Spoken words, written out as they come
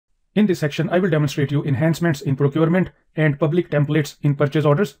In this section, I will demonstrate you enhancements in procurement and public templates in purchase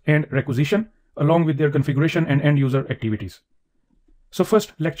orders and requisition, along with their configuration and end user activities. So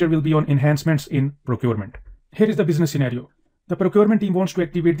first lecture will be on enhancements in procurement. Here is the business scenario. The procurement team wants to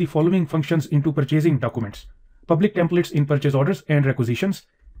activate the following functions into purchasing documents: public templates in purchase orders and requisitions,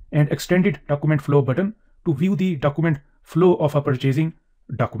 and extended document flow button to view the document flow of a purchasing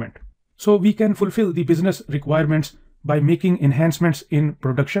document. So we can fulfill the business requirements by making enhancements in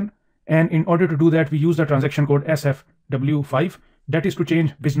production. And in order to do that, we use the transaction code SFW5, that is to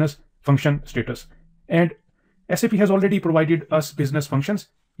change business function status. And SAP has already provided us business functions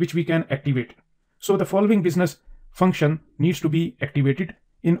which we can activate. So the following business function needs to be activated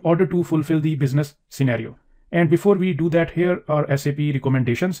in order to fulfill the business scenario. And before we do that, here are SAP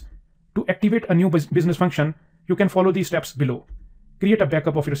recommendations. To activate a new business function, you can follow these steps below. Create a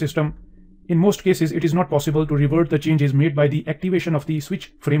backup of your system. In most cases, it is not possible to revert the changes made by the activation of the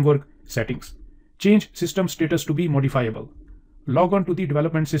switch framework settings. Change system status to be modifiable. Log on to the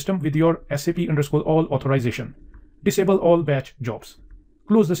development system with your SAP_all authorization. Disable all batch jobs.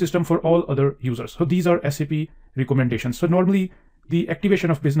 Close the system for all other users. So these are SAP recommendations. So normally the activation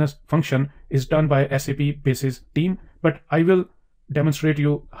of business function is done by SAP basis team, but I will demonstrate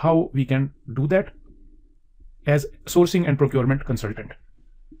you how we can do that as sourcing and procurement consultant.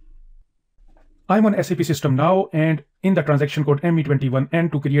 I'm on SAP system now and in the transaction code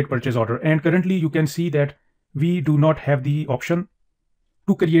ME21N to create purchase order. And currently you can see that we do not have the option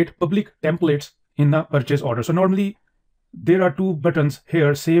to create public templates in the purchase order. So normally there are two buttons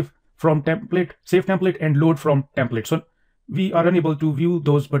here, save template and load from template. So we are unable to view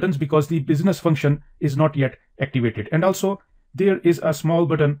those buttons because the business function is not yet activated. And also there is a small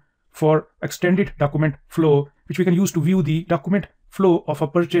button for extended document flow, which we can use to view the document flow of a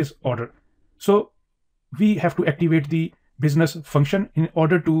purchase order. So we have to activate the business function in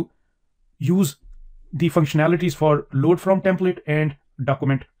order to use the functionalities for load from template and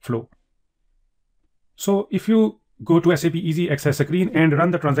document flow. So if you go to SAP Easy Access screen and run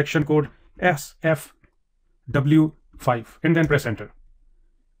the transaction code SFW5 and then press enter.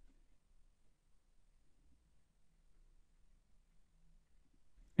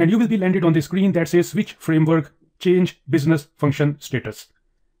 And you will be landed on the screen that says switch framework change business function status.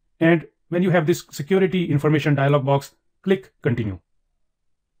 And when you have this security information dialog box, click continue.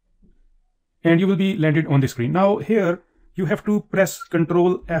 And you will be landed on the screen. Now here you have to press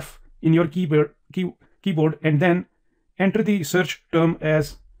Ctrl F in your keyboard and then enter the search term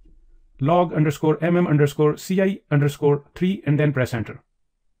as log_mm_ci_3 and then press enter.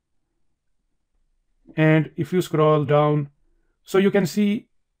 And if you scroll down, so you can see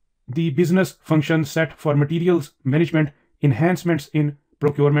the business function set for materials management enhancements in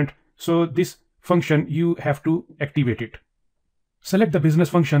procurement. So this function, you have to activate it. Select the business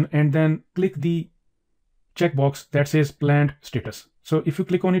function and then click the checkbox that says planned status. So if you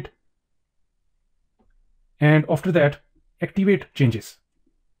click on it, and after that, activate changes.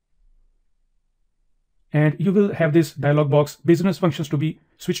 And you will have this dialog box, business functions to be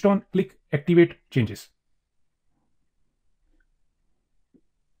switched on, click activate changes.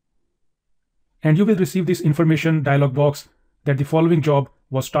 And you will receive this information dialog box that the following job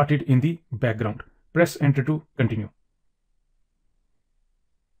was started in the background. Press enter to continue.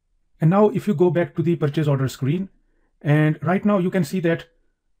 And now if you go back to the purchase order screen, and right now you can see that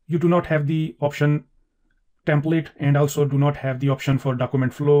you do not have the option template and also do not have the option for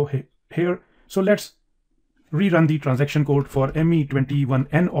document flow here. So let's rerun the transaction code for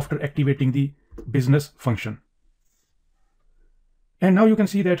ME21N after activating the business function. And now you can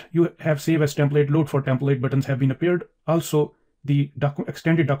see that you have save as template, load for template buttons have been appeared. Also, the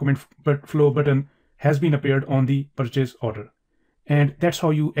extended document flow button has been appeared on the purchase order. And that's how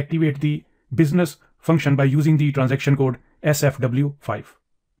you activate the business function by using the transaction code SFW5.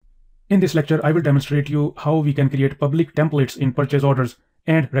 In this lecture, I will demonstrate you how we can create public templates in purchase orders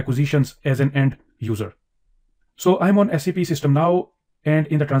and requisitions as an end user. So I'm on SAP system now and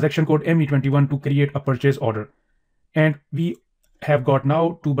in the transaction code ME21 to create a purchase order. And we have got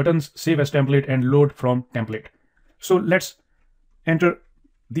now two buttons, save as template and load from template. So let's enter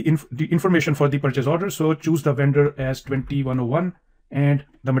the information for the purchase order. So choose the vendor as 2101 and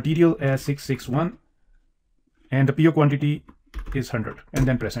the material as 661 and the PO quantity is 100 and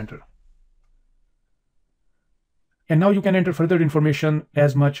then press enter. And now you can enter further information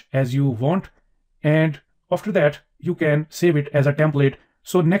as much as you want. And after that, you can save it as a template.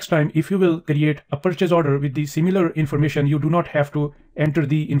 So next time, if you will create a purchase order with the similar information, you do not have to enter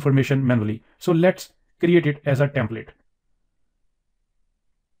the information manually. So let's create it as a template.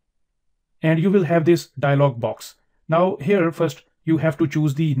 And you will have this dialog box. Now here, first you have to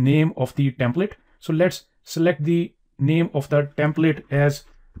choose the name of the template. So let's select the name of the template as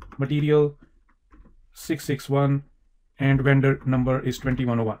material 661 and vendor number is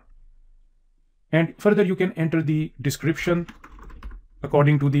 2101. And further, you can enter the description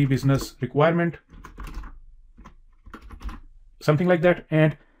according to the business requirement, something like that.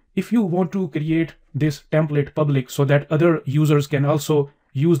 And if you want to create this template public so that other users can also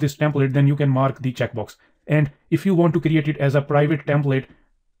use this template, then you can mark the checkbox. And if you want to create it as a private template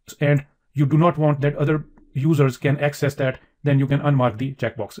and you do not want that other users can access that, then you can unmark the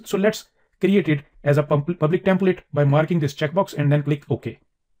checkbox. So let's create it as a public template by marking this checkbox and then click OK.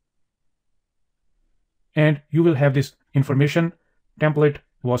 And you will have this information: template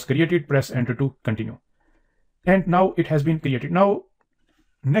was created, press enter to continue. And now it has been created. Now,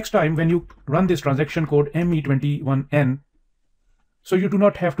 next time when you run this transaction code ME21N, so you do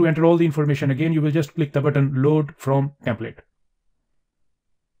not have to enter all the information again. You will just click the button load from template.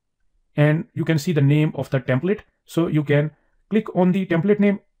 And you can see the name of the template. So you can click on the template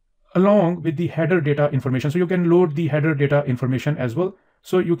name along with the header data information. So you can load the header data information as well.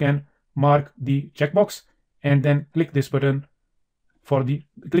 So you can mark the checkbox and then click this button for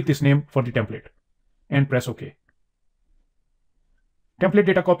click this name for the template and press OK. Template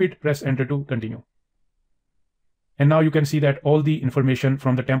data copied, press enter to continue. And now you can see that all the information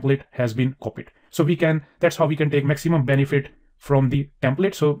from the template has been copied. So that's how we can take maximum benefit from the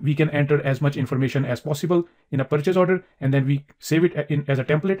template. So we can enter as much information as possible in a purchase order, and then we save it as a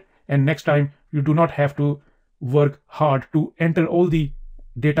template. And next time you do not have to work hard to enter all the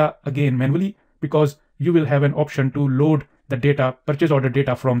data again manually, because you will have an option to load the data, purchase order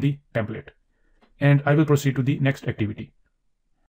data from the template. And I will proceed to the next activity.